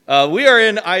We are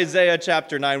in Isaiah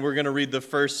chapter 9. We're going to read the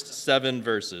first 7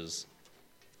 verses.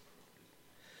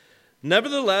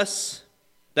 Nevertheless,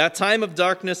 that time of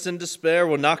darkness and despair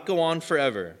will not go on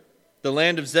forever. The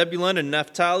land of Zebulun and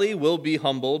Naphtali will be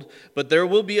humbled, but there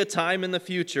will be a time in the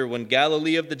future when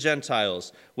Galilee of the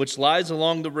Gentiles, which lies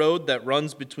along the road that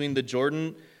runs between the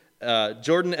Jordan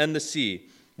and the sea,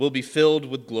 will be filled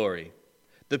with glory.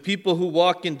 The people who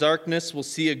walk in darkness will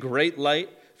see a great light.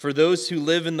 For those who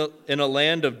live in a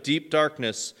land of deep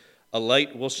darkness, a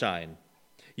light will shine.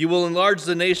 You will enlarge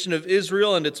the nation of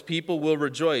Israel, and its people will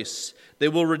rejoice. They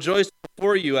will rejoice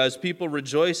before you as people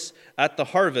rejoice at the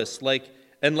harvest, like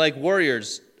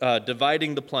warriors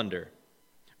dividing the plunder.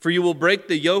 For you will break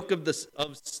the yoke of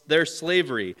their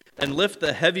slavery and lift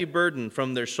the heavy burden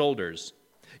from their shoulders.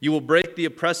 You will break the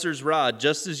oppressor's rod,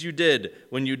 just as you did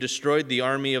when you destroyed the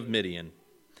army of Midian.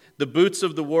 The boots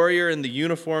of the warrior and the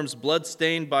uniforms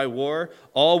blood-stained by war,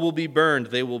 all will be burned.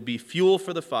 They will be fuel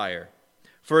for the fire.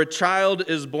 For a child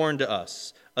is born to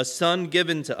us, a son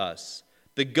given to us.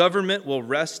 The government will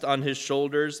rest on his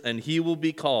shoulders, and he will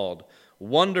be called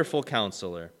Wonderful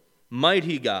Counselor,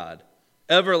 Mighty God,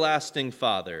 Everlasting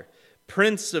Father,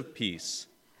 Prince of Peace.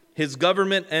 His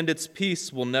government and its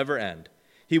peace will never end.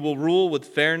 He will rule with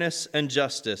fairness and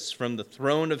justice from the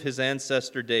throne of his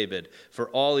ancestor David for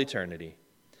all eternity.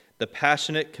 The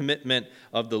passionate commitment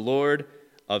of the Lord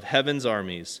of heaven's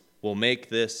armies will make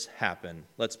this happen.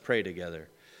 Let's pray together.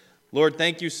 Lord,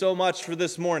 thank you so much for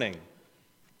this morning.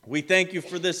 We thank you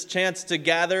for this chance to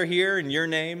gather here in your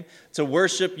name, to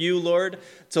worship you, Lord,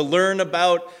 to learn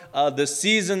about the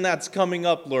season that's coming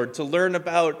up, Lord, to learn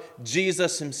about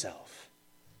Jesus himself.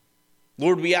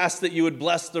 Lord, we ask that you would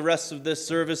bless the rest of this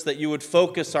service, that you would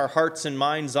focus our hearts and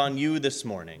minds on you this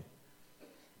morning.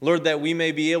 Lord, that we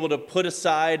may be able to put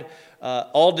aside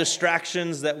all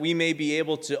distractions, that we may be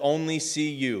able to only see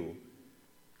you.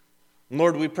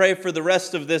 Lord, we pray for the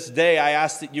rest of this day. I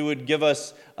ask that you would give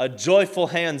us joyful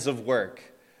hands of work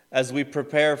as we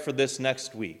prepare for this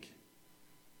next week.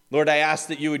 Lord, I ask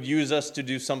that you would use us to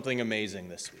do something amazing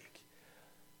this week.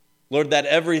 Lord, that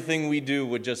everything we do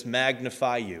would just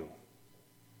magnify you.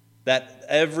 That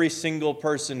every single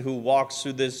person who walks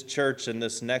through this church in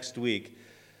this next week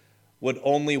would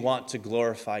only want to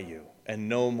glorify you and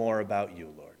know more about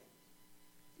you, Lord.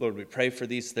 Lord, we pray for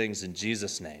these things in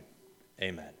Jesus' name.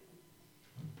 Amen.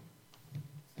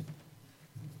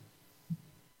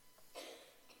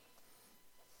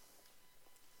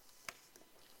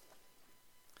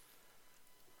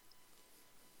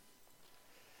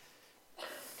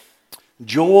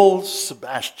 Joel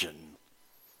Sebastian.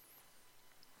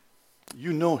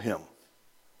 You know him.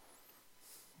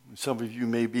 Some of you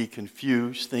may be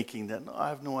confused, thinking that, no, I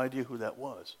have no idea who that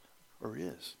was or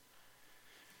is.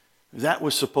 That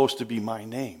was supposed to be my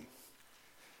name.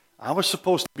 I was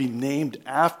supposed to be named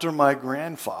after my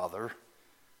grandfather,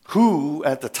 who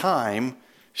at the time,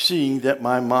 seeing that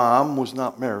my mom was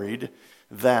not married,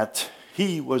 that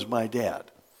he was my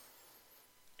dad.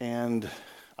 And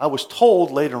I was told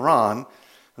later on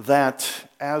that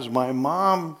as my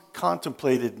mom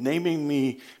contemplated naming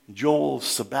me Joel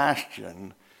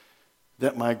Sebastian,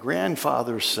 that my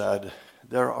grandfather said,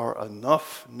 there are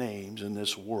enough names in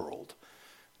this world.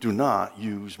 Do not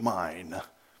use mine.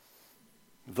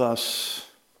 Thus,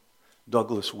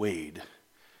 Douglas Wade,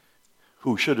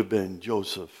 who should have been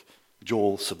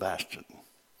Joel Sebastian.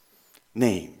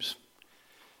 Names.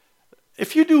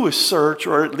 If you do a search,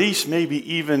 or at least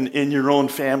maybe even in your own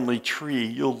family tree,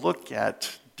 you'll look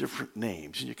at different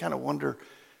names, and you kind of wonder,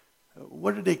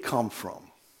 where did they come from?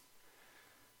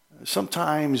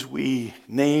 Sometimes we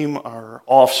name our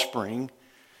offspring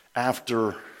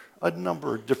after a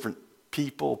number of different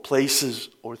people, places,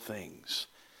 or things.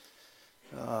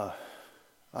 I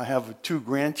have 2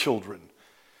 grandchildren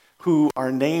who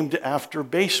are named after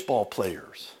baseball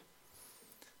players.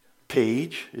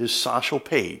 Paige is Satchel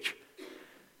Paige,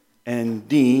 and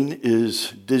Dean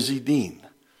is Dizzy Dean.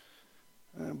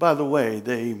 By the way,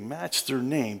 they match their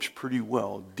names pretty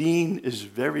well. Dean is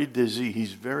very dizzy,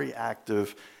 he's very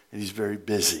active, and he's very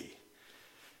busy.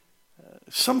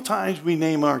 Sometimes we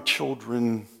name our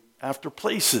children after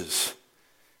places.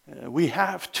 We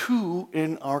have 2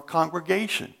 in our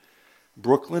congregation,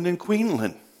 Brooklyn and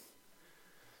Queenland.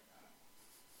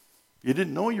 You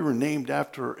didn't know you were named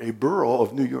after a borough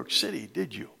of New York City,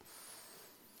 did you?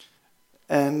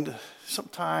 And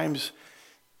sometimes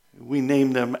we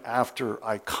name them after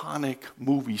iconic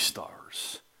movie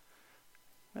stars.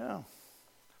 Yeah.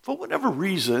 For whatever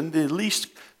reason, the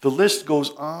list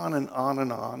goes on and on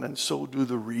and on, and so do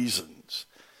the reasons.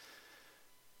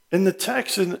 In the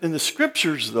text, in the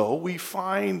scriptures, though, we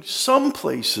find some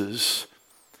places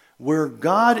where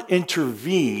God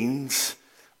intervenes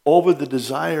over the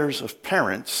desires of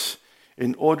parents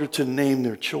in order to name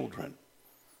their children.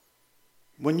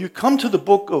 When you come to the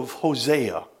book of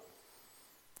Hosea,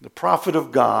 the prophet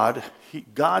of God,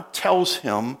 God tells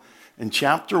him in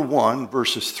chapter 1,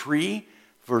 verses 3,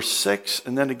 verse 6,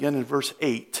 and then again in verse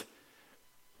 8,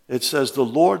 it says, the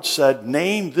Lord said,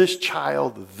 name this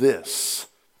child this.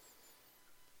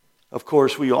 Of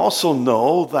course, we also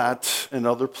know that in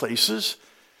other places,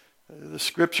 the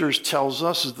scriptures tells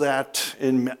us that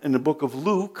in the book of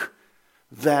Luke,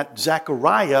 that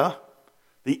Zechariah,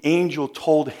 the angel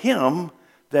told him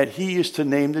that he is to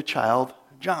name the child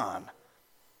John.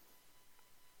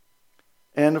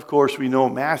 And of course, we know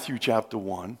Matthew chapter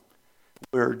 1,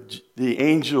 where the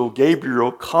angel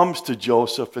Gabriel comes to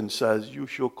Joseph and says, you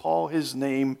shall call his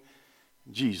name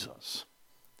Jesus,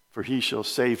 for he shall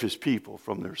save his people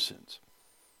from their sins.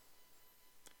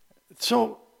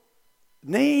 So,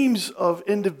 names of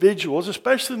individuals,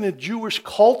 especially in the Jewish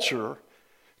culture,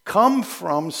 come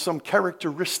from some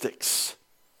characteristics.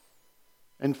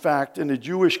 In fact, in the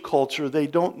Jewish culture, they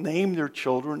don't name their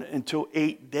children until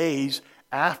 8 days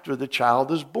after the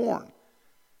child is born,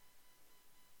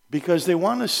 because they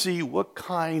want to see what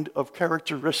kind of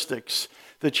characteristics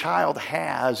the child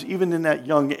has, even in that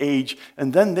young age,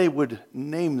 and then they would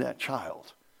name that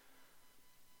child.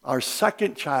 Our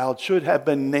second child should have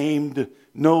been named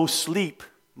No Sleep,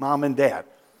 Mom and Dad.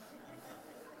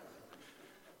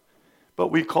 But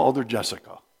we called her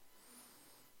Jessica.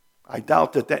 I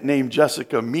doubt that name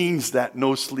Jessica means that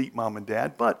no sleep, Mom and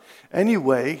Dad, but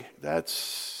anyway,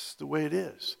 that's the way it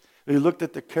is. They looked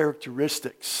at the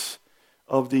characteristics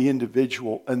of the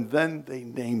individual, and then they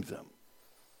named them.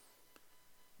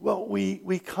 Well,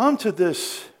 we come to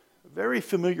this very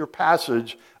familiar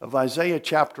passage of Isaiah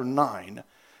chapter 9,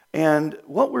 and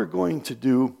what we're going to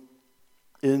do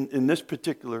in this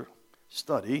particular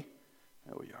study,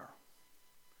 there we are,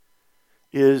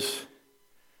 is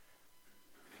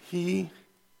he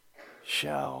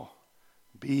shall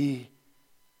be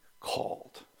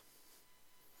called.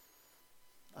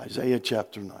 Isaiah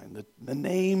chapter 9, the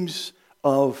names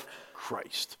of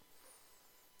Christ.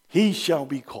 He shall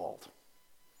be called.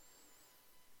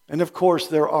 And of course,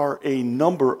 there are a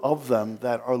number of them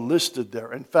that are listed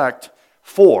there. In fact,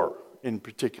 4 in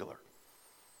particular.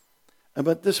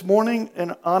 But this morning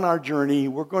and on our journey,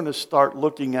 we're going to start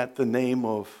looking at the name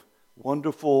of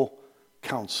Wonderful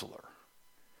Counselor.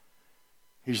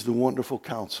 He's the Wonderful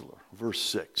Counselor, verse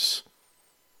 6.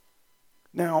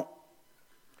 Now,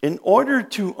 in order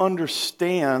to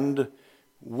understand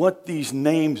what these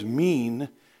names mean,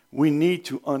 we need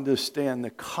to understand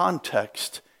the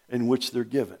context in which they're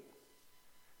given.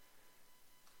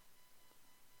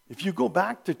 If you go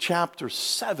back to chapter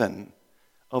 7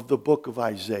 of the book of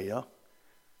Isaiah,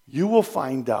 you will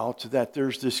find out that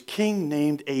there's this king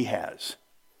named Ahaz.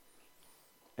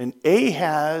 And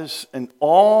Ahaz and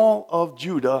all of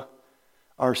Judah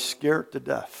are scared to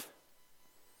death.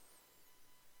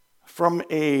 From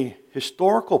a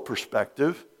historical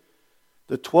perspective,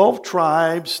 the 12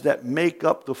 tribes that make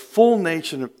up the full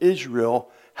nation of Israel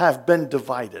have been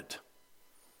divided.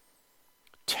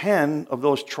 10 of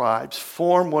those tribes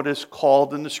form what is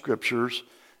called in the scriptures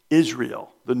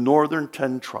Israel, the northern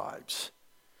 10 tribes.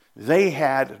 They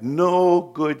had no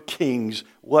good kings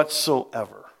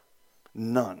whatsoever.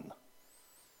 None.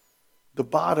 The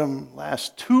bottom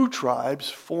last 2 tribes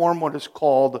form what is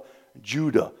called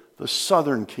Judah, the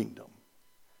southern kingdom.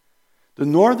 The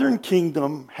northern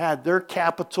kingdom had their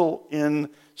capital in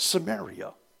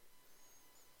Samaria.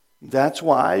 That's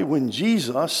why when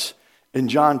Jesus, in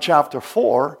John chapter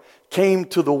 4, came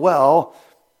to the well,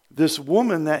 this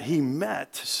woman that he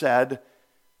met said,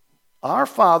 our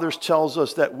fathers tells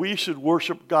us that we should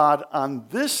worship God on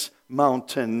this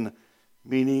mountain,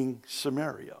 meaning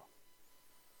Samaria.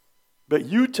 But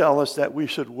you tell us that we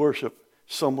should worship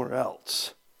somewhere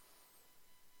else.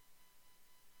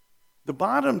 The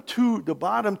bottom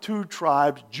two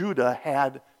tribes, Judah,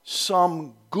 had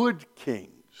some good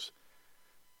kings.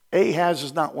 Ahaz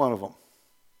is not one of them.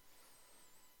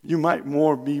 You might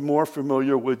be more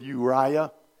familiar with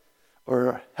Uriah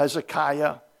or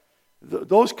Hezekiah.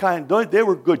 They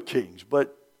were good kings,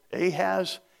 but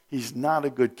Ahaz, he's not a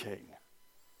good king.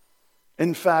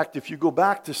 In fact, if you go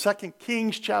back to 2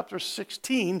 Kings chapter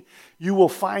 16, you will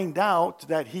find out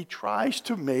that he tries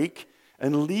to make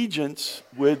an allegiance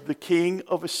with the king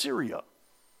of Assyria.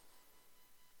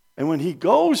 And when he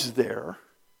goes there,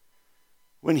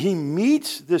 when he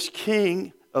meets this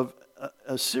king of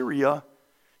Assyria,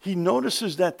 he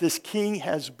notices that this king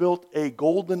has built a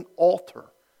golden altar,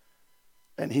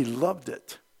 and he loved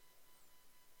it.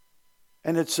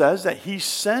 And it says that he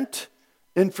sent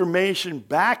information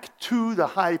back to the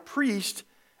high priest,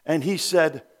 and he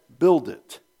said, build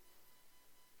it.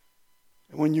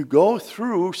 And when you go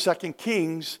through 2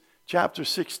 Kings chapter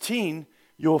 16,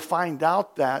 you'll find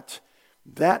out that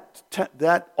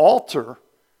altar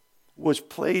was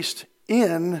placed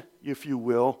in, if you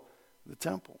will, the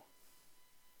temple.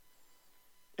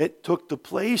 It took the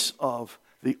place of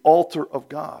the altar of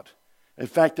God. In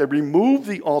fact, they removed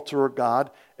the altar of God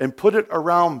and put it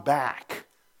around back.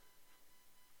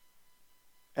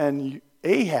 And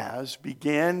Ahaz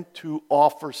began to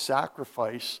offer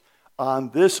sacrifice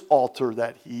on this altar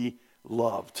that he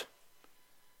loved.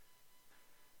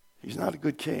 He's not a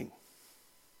good king.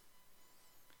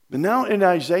 But now in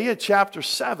Isaiah chapter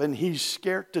 7, he's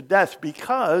scared to death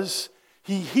because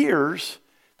he hears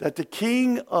that the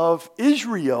king of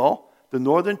Israel, the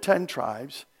northern 10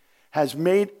 tribes, has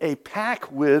made a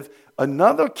pact with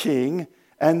another king,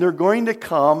 and they're going to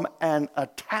come and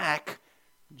attack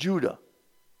Judah.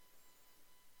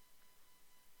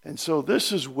 And so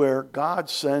this is where God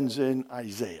sends in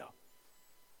Isaiah.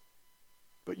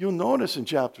 But you'll notice in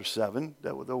chapter 7,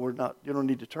 that though you don't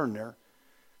need to turn there,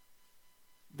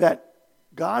 that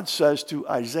God says to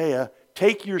Isaiah,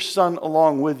 take your son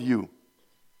along with you.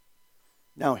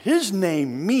 Now his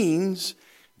name means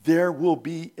there will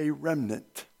be a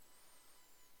remnant.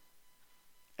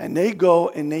 And they go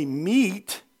and they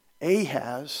meet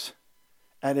Ahaz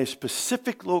at a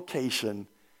specific location,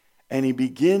 and he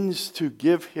begins to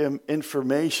give him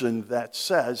information that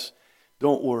says,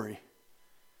 don't worry.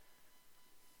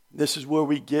 This is where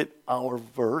we get our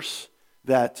verse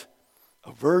that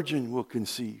a virgin will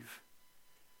conceive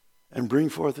and bring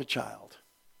forth a child,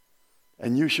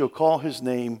 and you shall call his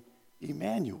name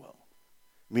Emmanuel,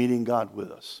 meaning God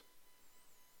with us.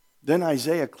 Then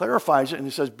Isaiah clarifies it and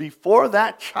he says, before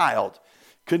that child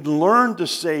could learn to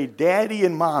say daddy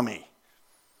and mommy,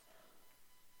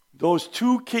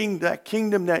 that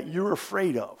kingdom that you're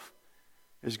afraid of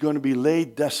is going to be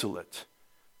laid desolate,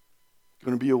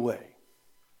 going to be away.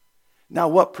 Now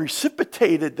what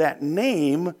precipitated that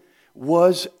name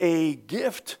was a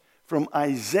gift from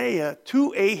Isaiah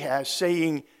to Ahaz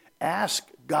saying, ask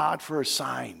God for a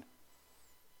sign.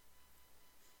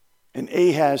 And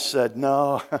Ahaz said,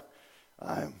 no,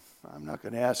 I'm not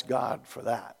going to ask God for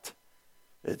that.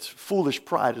 It's foolish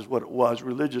pride is what it was,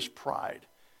 religious pride.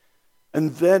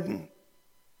 And then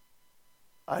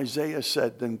Isaiah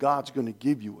said, then God's going to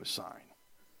give you a sign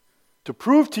to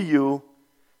prove to you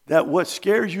that what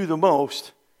scares you the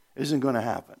most isn't going to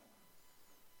happen.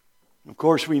 Of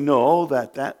course, we know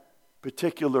that that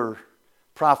particular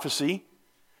prophecy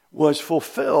was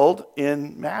fulfilled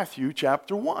in Matthew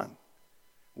chapter 1,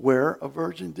 where a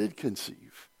virgin did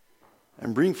conceive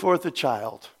and bring forth a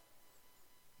child.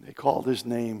 They called his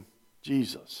name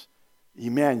Jesus,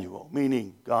 Emmanuel,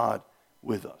 meaning God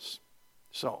with us.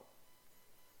 So,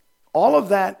 all of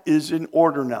that is in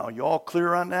order now. You all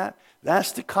clear on that?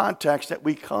 That's the context that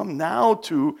we come now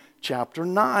to chapter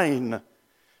 9.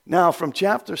 Now, from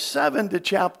chapter 7 to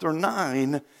chapter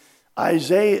 9,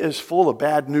 Isaiah is full of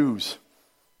bad news.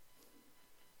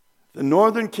 The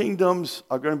northern kingdoms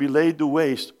are going to be laid to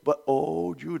waste, but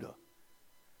oh, Judah,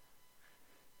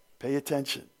 pay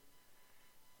attention.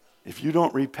 If you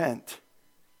don't repent,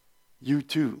 you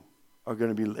too are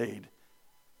going to be laid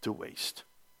to waste.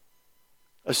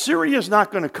 Assyria is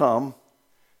not going to come.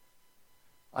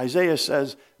 Isaiah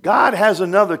says, God has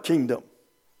another kingdom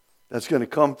that's going to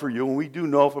come for you. And we do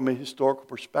know from a historical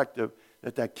perspective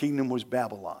that that kingdom was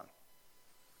Babylon.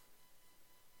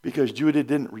 Because Judah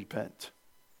didn't repent.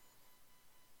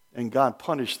 And God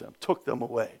punished them, took them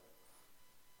away.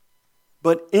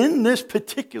 But in this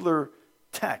particular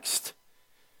text,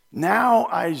 now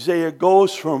Isaiah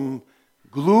goes from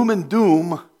gloom and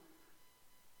doom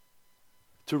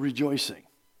to rejoicing.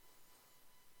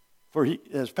 For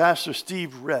as Pastor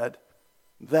Steve read,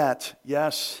 that,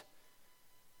 yes,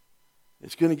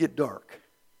 it's going to get dark.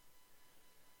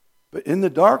 But in the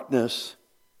darkness,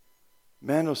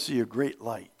 man will see a great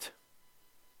light.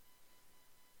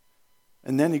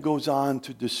 And then he goes on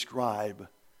to describe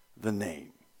the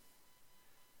name.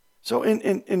 So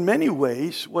in many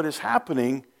ways, what is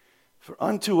happening, for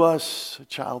unto us a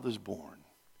child is born,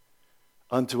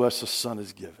 unto us a son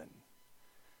is given.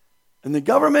 And the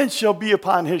government shall be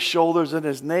upon his shoulders, and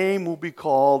his name will be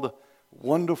called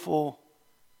Wonderful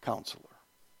Counselor.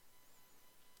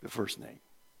 The first name.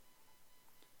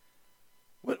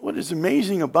 What is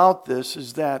amazing about this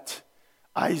is that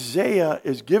Isaiah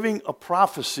is giving a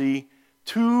prophecy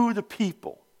to the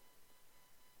people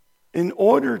in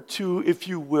order to, if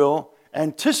you will,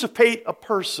 anticipate a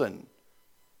person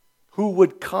who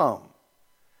would come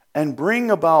and bring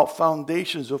about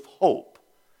foundations of hope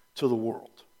to the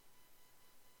world.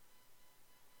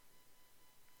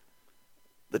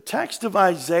 The text of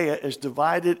Isaiah is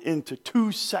divided into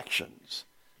two sections.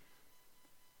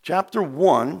 Chapter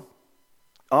 1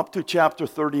 up to chapter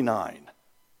 39.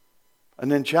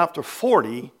 And then chapter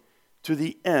 40 to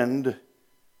the end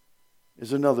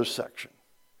is another section.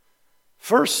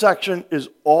 First section is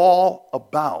all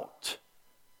about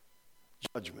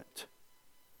judgment.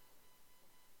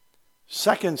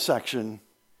 Second section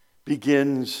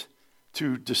begins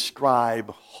to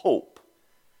describe hope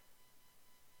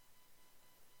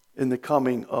in the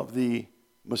coming of the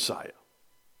Messiah.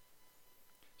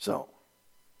 So,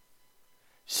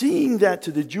 seeing that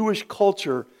to the Jewish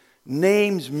culture,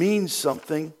 names mean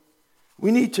something,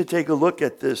 we need to take a look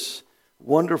at this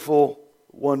wonderful,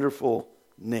 wonderful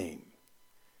name.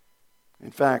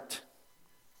 In fact,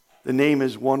 the name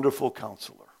is Wonderful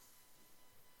Counselor.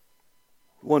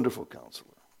 Wonderful Counselor.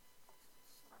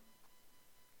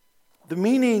 The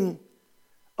meaning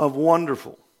of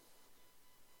wonderful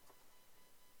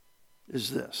is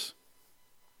this.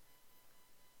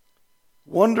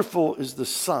 Wonderful is the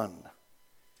Son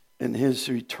in his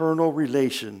eternal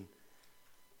relation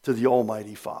to the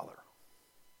Almighty Father.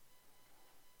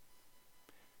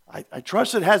 I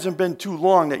trust it hasn't been too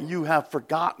long that you have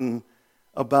forgotten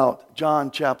about John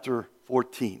chapter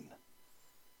 14.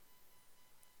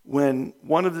 When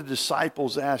one of the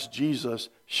disciples asked Jesus,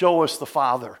 "Show us the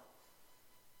Father."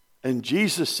 And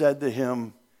Jesus said to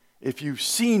him, "If you've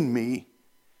seen me,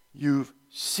 you've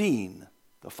seen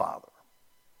the Father."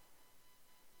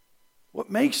 What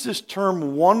makes this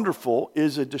term wonderful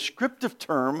is a descriptive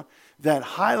term that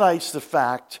highlights the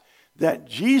fact that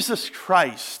Jesus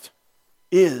Christ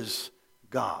is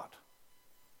God.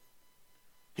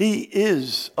 He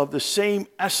is of the same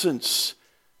essence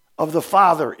of the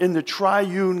Father in the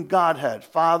triune Godhead,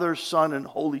 Father, Son, and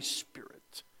Holy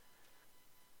Spirit.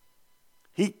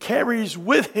 He carries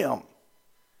with him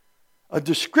a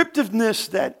descriptiveness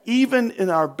that even in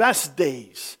our best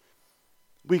days,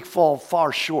 we fall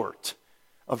far short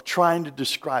of trying to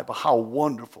describe how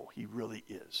wonderful he really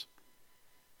is.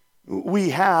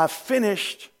 We have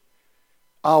finished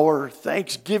our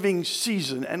Thanksgiving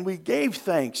season, and we gave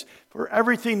thanks for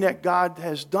everything that God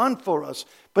has done for us.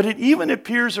 But it even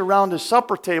appears around the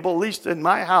supper table, at least in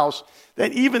my house,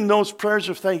 that even those prayers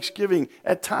of thanksgiving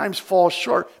at times fall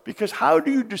short. Because how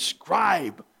do you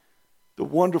describe the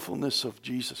wonderfulness of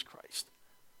Jesus Christ?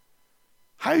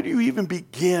 How do you even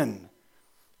begin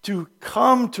to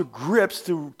come to grips,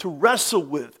 to wrestle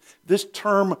with this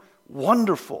term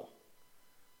wonderful?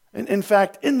 And in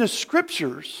fact, in the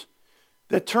scriptures,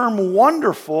 the term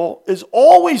wonderful is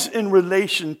always in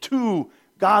relation to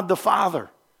God the Father.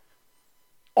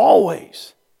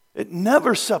 Always. It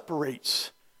never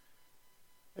separates.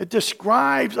 It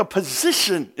describes a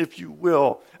position, if you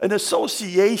will, an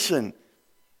association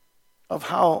of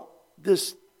how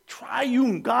this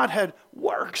triune Godhead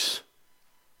works,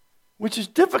 which is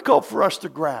difficult for us to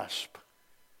grasp,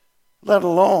 let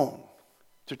alone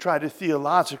to try to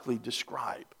theologically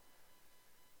describe.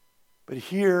 But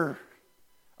here,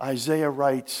 Isaiah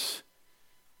writes,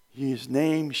 his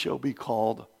name shall be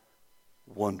called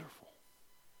Wonderful.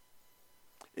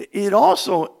 It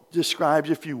also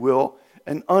describes, if you will,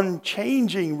 an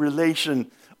unchanging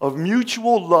relation of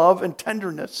mutual love and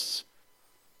tenderness.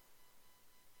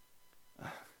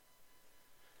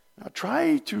 Now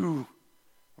try to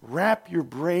wrap your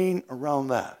brain around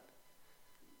that.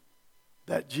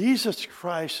 That Jesus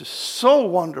Christ is so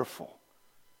wonderful.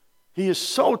 He is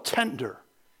so tender.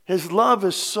 His love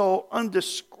is so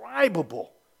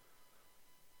undescribable.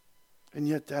 And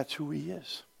yet that's who he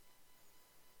is.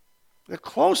 The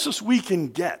closest we can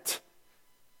get,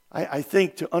 I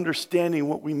think, to understanding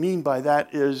what we mean by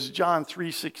that is John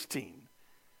 3:16.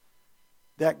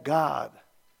 That God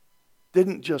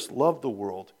didn't just love the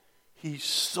world, he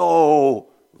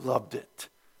so loved it.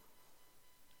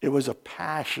 It was a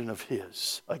passion of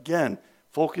his. Again,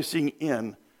 focusing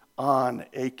in on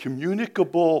a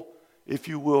communicable, if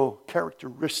you will,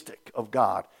 characteristic of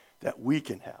God that we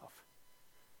can have.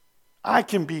 I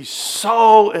can be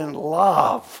so in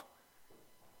love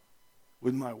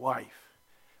with my wife.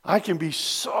 I can be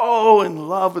so in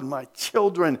love with my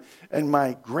children and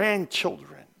my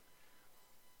grandchildren.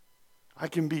 I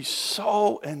can be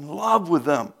so in love with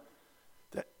them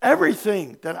that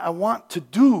everything that I want to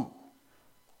do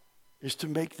is to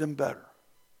make them better,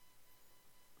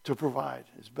 to provide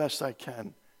as best I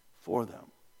can for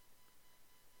them,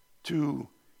 to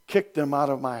kick them out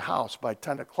of my house by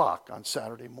 10 o'clock on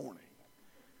Saturday morning.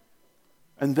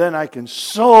 And then I can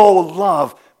so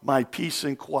love my peace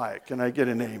and quiet. Can I get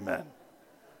an amen?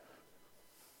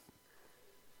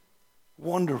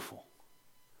 wonderful.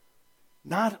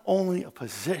 Not only a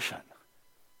position,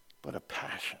 but a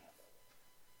passion.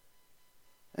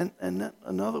 And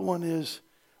another one is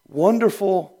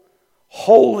wonderful,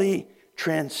 holy,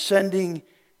 transcending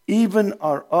even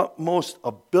our utmost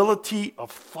ability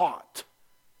of thought.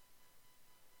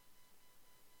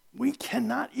 We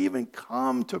cannot even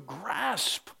come to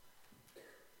grasp,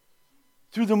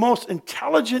 through the most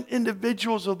intelligent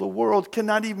individuals of the world,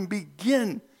 cannot even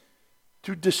begin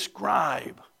to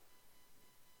describe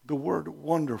the word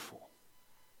wonderful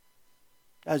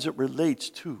as it relates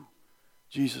to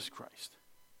Jesus Christ.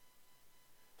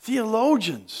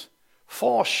 Theologians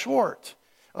fall short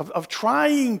of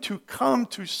trying to come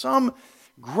to some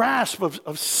grasp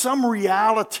of some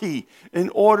reality in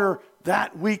order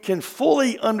that we can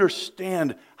fully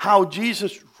understand how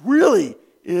Jesus really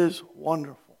is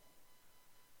wonderful.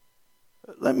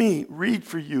 Let me read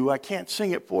for you, I can't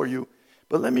sing it for you,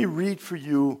 but let me read for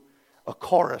you a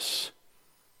chorus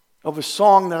of a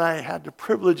song that I had the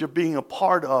privilege of being a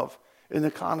part of in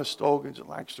the Conostogans at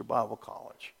Lancaster Bible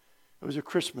College. It was a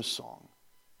Christmas song.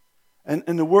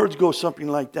 And the words go something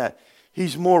like that.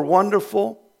 He's more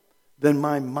wonderful than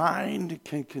my mind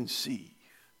can conceive.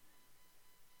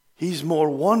 He's more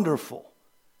wonderful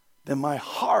than my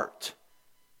heart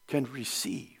can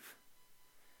receive.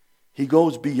 He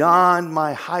goes beyond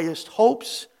my highest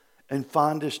hopes and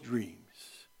fondest dreams.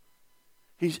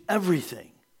 He's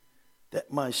everything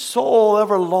that my soul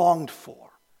ever longed for.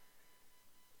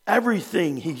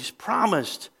 Everything He's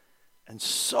promised and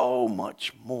so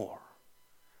much more.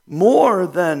 More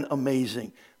than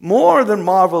amazing, more than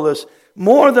marvelous,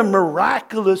 more than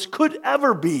miraculous could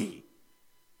ever be.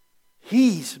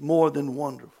 He's more than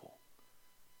wonderful.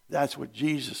 That's what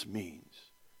Jesus means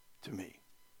to me.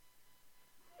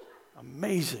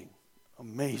 Amazing,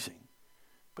 amazing.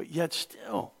 But yet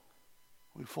still,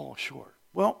 we fall short.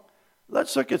 Well,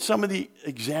 let's look at some of the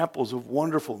examples of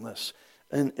wonderfulness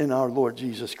in our Lord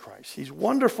Jesus Christ. He's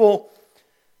wonderful.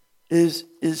 Is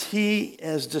He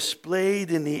as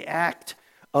displayed in the act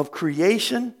of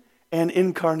creation and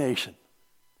incarnation.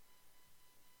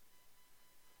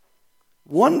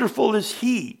 Wonderful is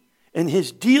He in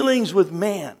His dealings with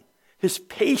man, His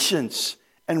patience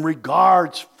and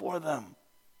regards for them.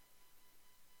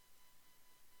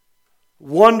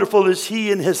 Wonderful is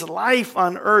He in His life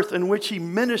on earth, in which He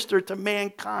ministered to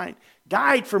mankind,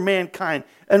 died for mankind,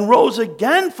 and rose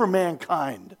again for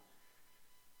mankind.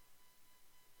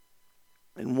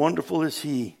 And wonderful is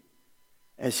He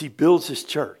as He builds His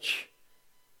church,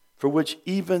 for which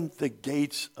even the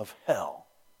gates of hell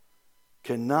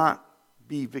cannot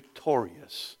be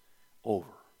victorious over.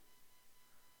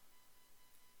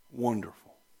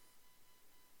 Wonderful.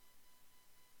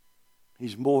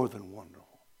 He's more than wonderful.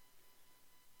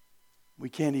 We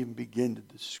can't even begin to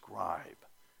describe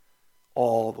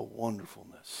all the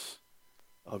wonderfulness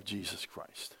of Jesus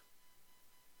Christ.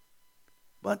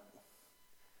 But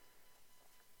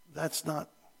that's not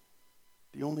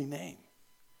the only name.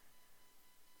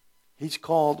 He's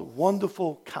called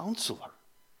Wonderful Counselor.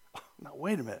 Now,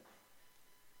 wait a minute.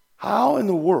 How in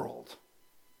the world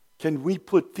can we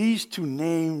put these two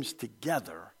names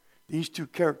together, these two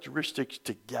characteristics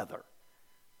together?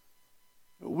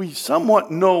 We somewhat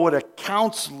know what a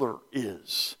counselor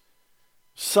is.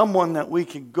 Someone that we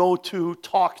can go to,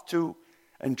 talk to,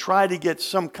 and try to get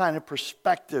some kind of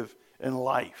perspective in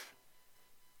life.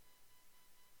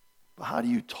 But how do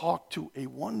you talk to a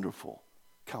wonderful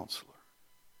counselor?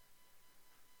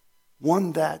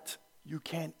 One that you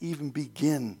can't even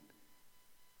begin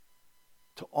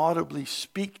to audibly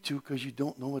speak to because you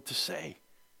don't know what to say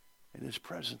in His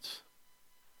presence.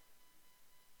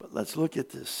 But let's look at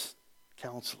this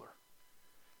counselor.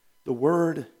 The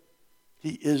Word,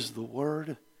 He is the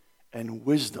Word and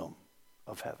wisdom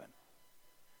of heaven.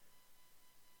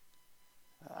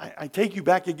 I take you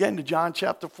back again to John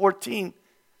chapter 14.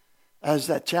 As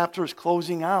that chapter is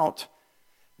closing out,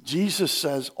 Jesus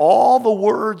says, all the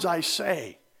words I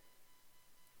say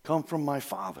come from my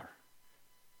Father.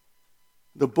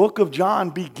 The book of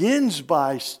John begins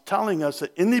by telling us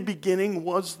that in the beginning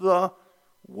was the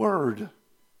Word.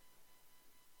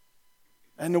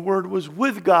 And the Word was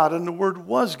with God, and the Word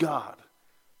was God.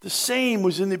 The same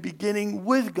was in the beginning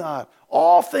with God.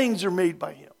 All things are made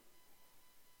by Him.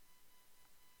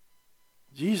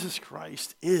 Jesus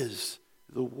Christ is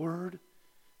the Word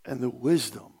and the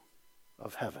wisdom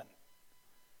of heaven.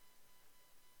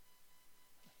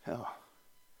 Now,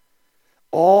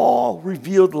 all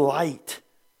revealed light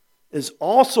is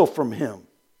also from Him,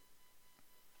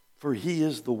 for He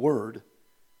is the Word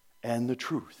and the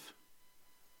truth.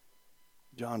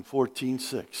 John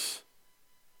 14:6.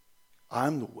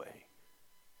 I'm the way,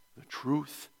 the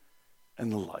truth,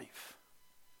 and the life.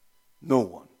 No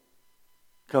one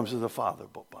comes to the Father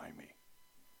but by me.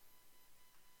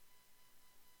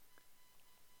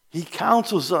 He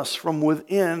counsels us from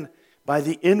within by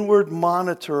the inward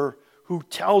monitor who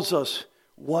tells us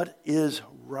what is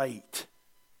right.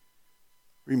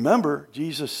 Remember,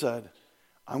 Jesus said,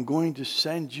 I'm going to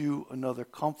send you another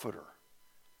comforter.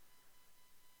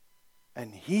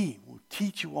 And he will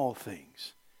teach you all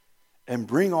things and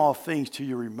bring all things to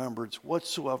your remembrance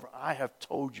whatsoever I have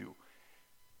told you.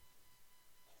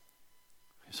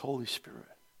 His Holy Spirit.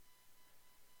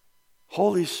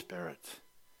 Holy Spirit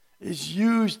is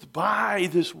used by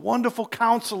this wonderful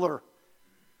counselor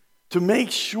to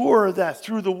make sure that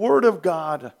through the Word of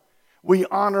God, we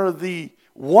honor the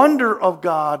wonder of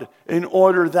God in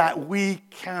order that we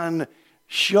can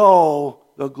show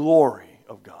the glory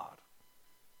of God.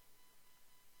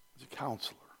 He's a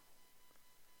counselor.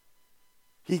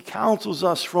 He counsels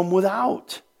us from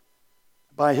without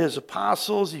by his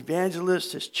apostles,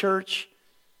 evangelists, his church,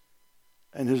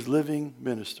 and his living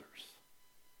ministers.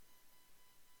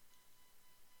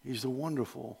 He's the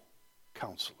wonderful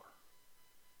counselor.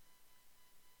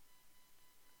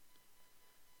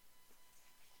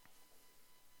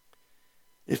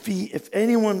 If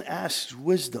anyone asks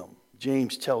wisdom,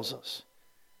 James tells us,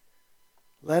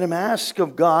 let him ask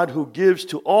of God who gives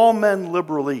to all men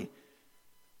liberally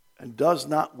and does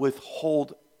not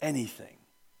withhold anything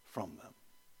from them.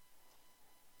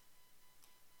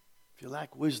 If you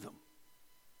lack wisdom,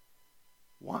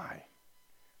 why?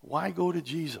 Why go to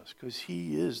Jesus? Because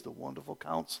he is the wonderful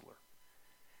counselor.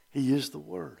 He is the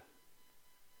Word.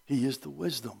 He is the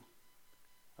wisdom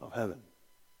of heaven.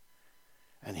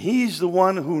 And he's the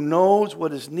one who knows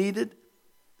what is needed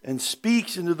and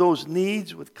speaks into those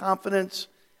needs with confidence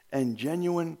and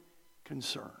genuine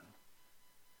concern.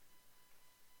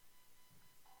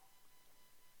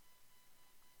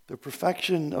 The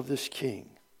perfection of this king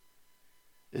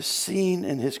is seen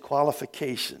in his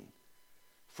qualification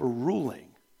for ruling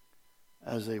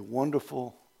as a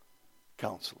wonderful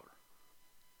counselor.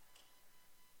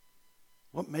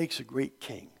 What makes a great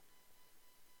king?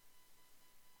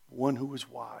 One who is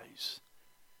wise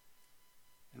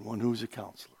and one who is a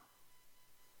counselor.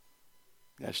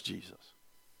 That's Jesus.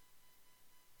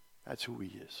 That's who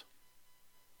he is.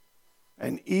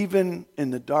 And even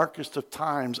in the darkest of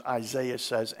times, Isaiah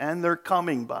says, and they're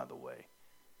coming, by the way.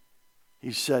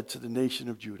 He said to the nation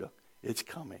of Judah, it's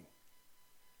coming.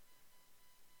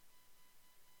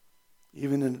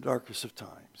 Even in the darkest of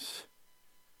times,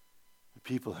 the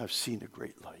people have seen a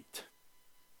great light.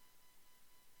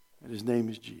 And his name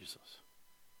is Jesus.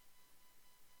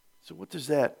 So where does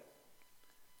that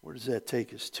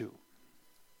take us to?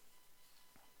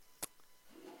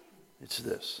 It's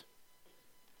this.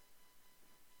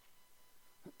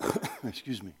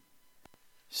 Excuse me.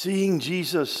 Seeing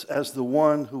Jesus as the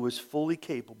one who is fully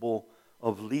capable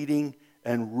of leading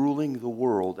and ruling the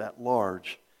world at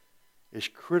large is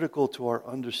critical to our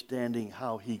understanding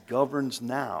how he governs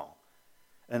now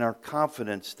and our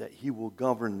confidence that he will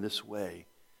govern this way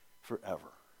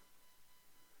forever.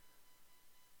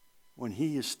 When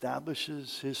he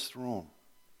establishes his throne,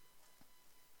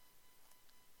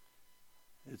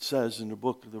 it says in the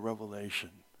book of the Revelation,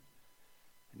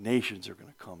 nations are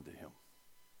going to come to him.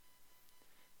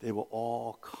 They will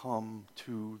all come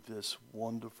to this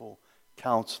wonderful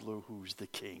counselor who's the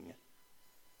king.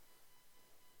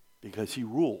 Because he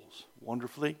rules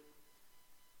wonderfully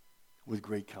with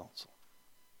great counsel.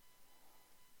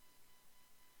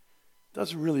 It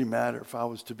doesn't really matter if I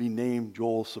was to be named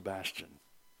Joel Sebastian.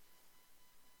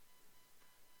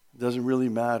 It doesn't really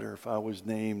matter if I was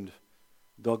named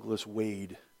Douglas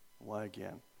Wade. Why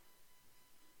again?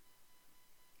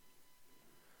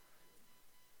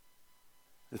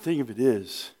 The thing of it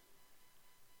is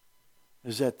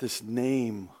that this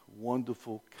name,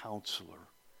 Wonderful Counselor,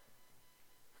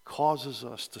 causes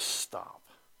us to stop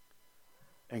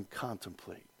and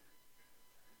contemplate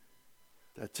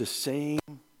that the same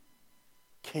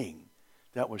king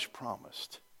that was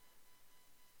promised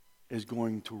is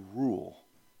going to rule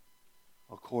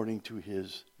according to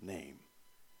his name.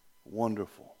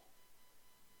 Wonderful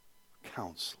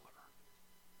Counselor.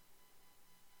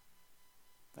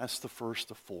 That's the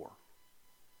first of 4.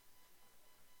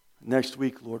 Next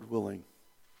week, Lord willing,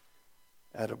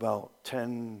 at about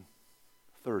 10:30,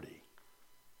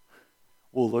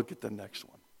 we'll look at the next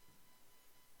one.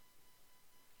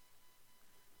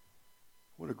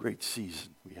 What a great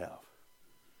season we have.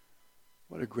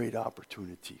 What a great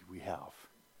opportunity we have.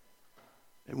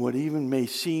 And what even may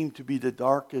seem to be the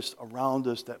darkest around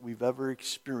us that we've ever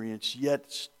experienced,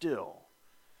 yet still,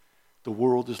 the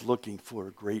world is looking for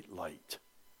a great light.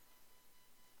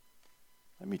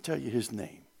 Let me tell you his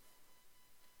name.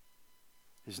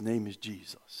 His name is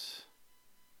Jesus.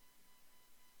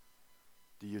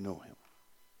 Do you know him?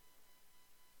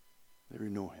 Do you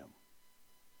know him?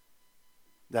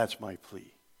 That's my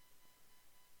plea.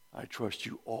 I trust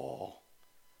you all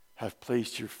have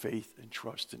placed your faith and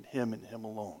trust in him and him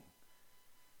alone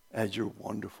as your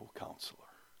wonderful counselor.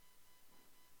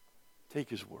 Take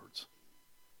his words.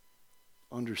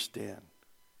 Understand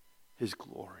his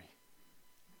glory.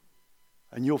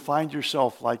 And you'll find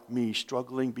yourself like me,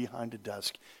 struggling behind a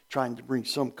desk, trying to bring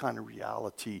some kind of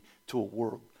reality to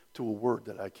a word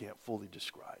that I can't fully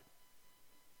describe.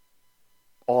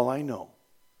 All I know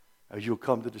is you'll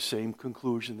come to the same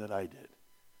conclusion that I did.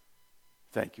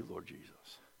 Thank you, Lord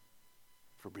Jesus,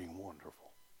 for being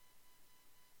wonderful.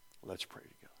 Let's pray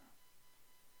together.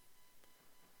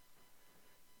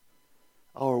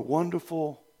 Our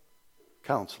wonderful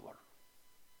counselor.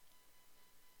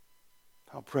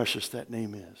 How precious that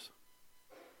name is.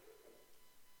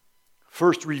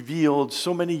 First revealed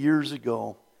so many years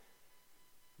ago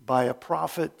by a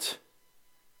prophet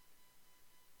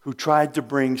who tried to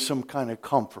bring some kind of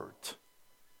comfort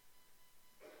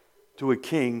to a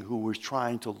king who was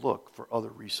trying to look for other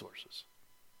resources.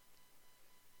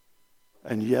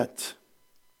 And yet,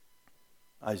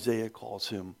 Isaiah calls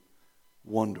him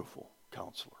Wonderful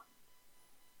Counselor.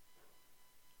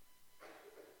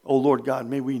 Oh Lord God,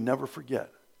 may we never forget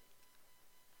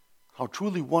how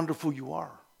truly wonderful you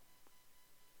are.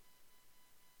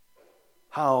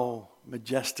 How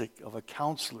majestic of a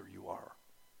counselor you are.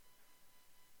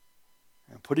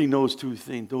 And putting those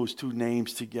two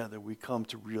names together, we come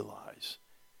to realize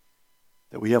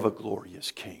that we have a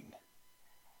glorious King.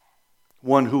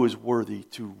 One who is worthy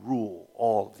to rule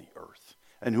all of the earth,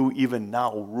 and who even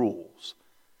now rules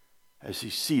as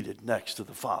he's seated next to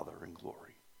the Father in glory.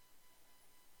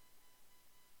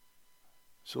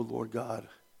 So, Lord God,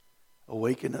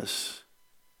 awaken us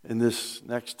in this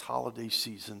next holiday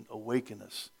season. Awaken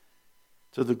us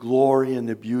to the glory and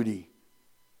the beauty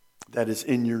that is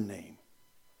in your name.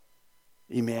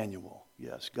 Emmanuel,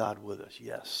 yes, God with us,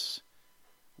 yes.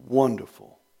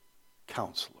 Wonderful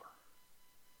Counselor.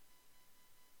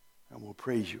 And we'll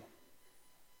praise you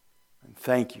and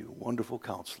thank you, wonderful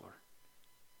Counselor,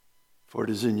 for it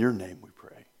is in your name we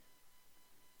pray.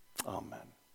 Amen.